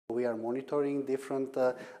We are monitoring different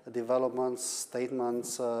developments,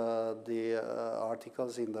 statements, the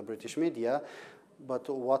articles in the British media, but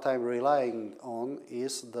what I'm relying on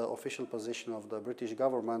is the official position of the British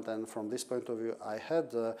government, and from this point of view I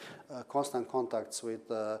had constant contacts with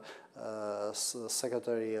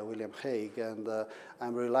Secretary William Hague, and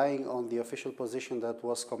I'm relying on the official position that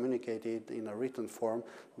was communicated in a written form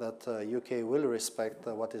that UK will respect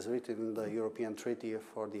what is written in the European Treaty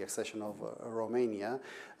for the accession of Romania,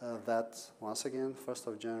 that once again 1st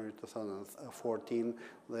of January 2014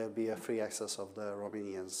 there will be a free access of the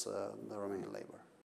Romanians, the Romanian labor.